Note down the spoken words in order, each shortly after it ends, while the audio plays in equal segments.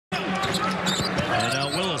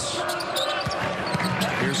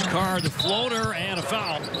Carr, the floater, and a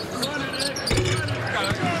foul.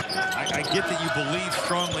 I get that you believe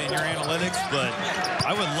strongly in your analytics, but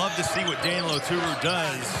I would love to see what Daniel Oturu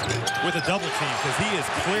does with a double team, because he is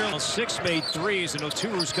clearly... 6 made threes, and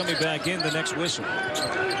Oturu's coming back in the next whistle.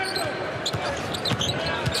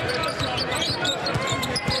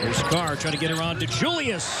 Here's Carr trying to get around to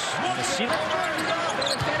Julius.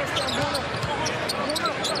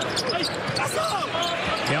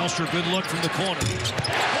 Kalsher, good look from the corner.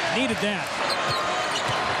 Needed that.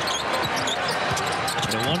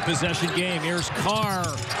 In a one-possession game, here's Carr.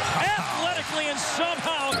 Athletically and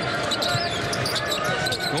somehow.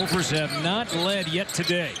 Gophers have not led yet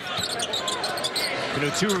today. Can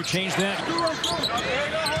Oturu change that?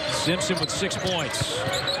 Simpson with 6 points.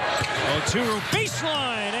 Oturu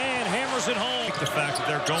baseline and hammers it home. The fact that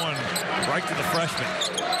they're going right to the freshman.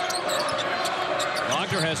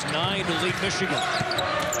 Wagner has 9 to lead Michigan.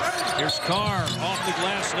 Here's Carr off the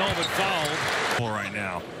glass, no, but fouled. Right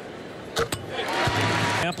now.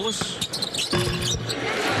 Minneapolis.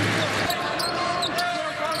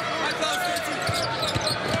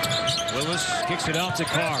 Willis kicks it out to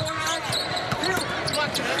Carr.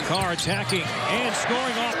 Carr attacking and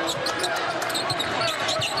scoring off.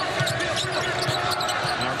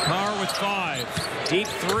 Now Carr with 5. Deep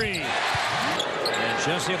 3. And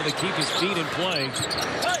just able to keep his feet in play.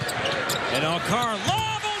 And now Carr,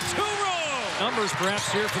 lob Oturu! Numbers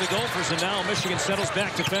perhaps here for the Gophers, and now Michigan settles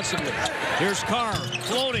back defensively. Here's Carr,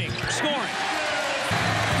 floating, scoring.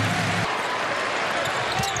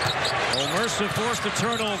 Mercer forced a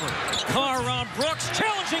turnover. Carr around Brooks,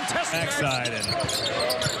 challenging test. Backside and a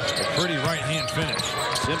pretty right-hand finish.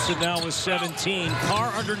 Simpson now with 17.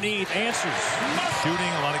 Carr underneath, answers.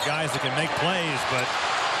 Shooting, a lot of guys that can make plays, but...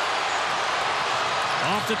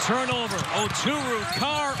 Off the turnover, Oturu,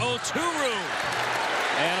 Carr, Oturu.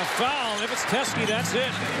 And a foul. If it's Teskey, that's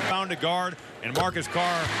it. Found a guard, and Marcus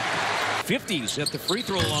Carr. 50s at the free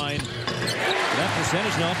throw line. That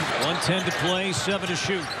percentage now, 110 to play, 7 to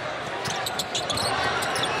shoot.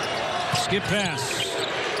 Skip pass.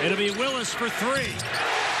 It'll be Willis for 3.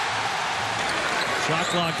 Shot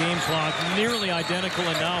clock, game clock, nearly identical,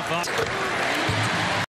 and now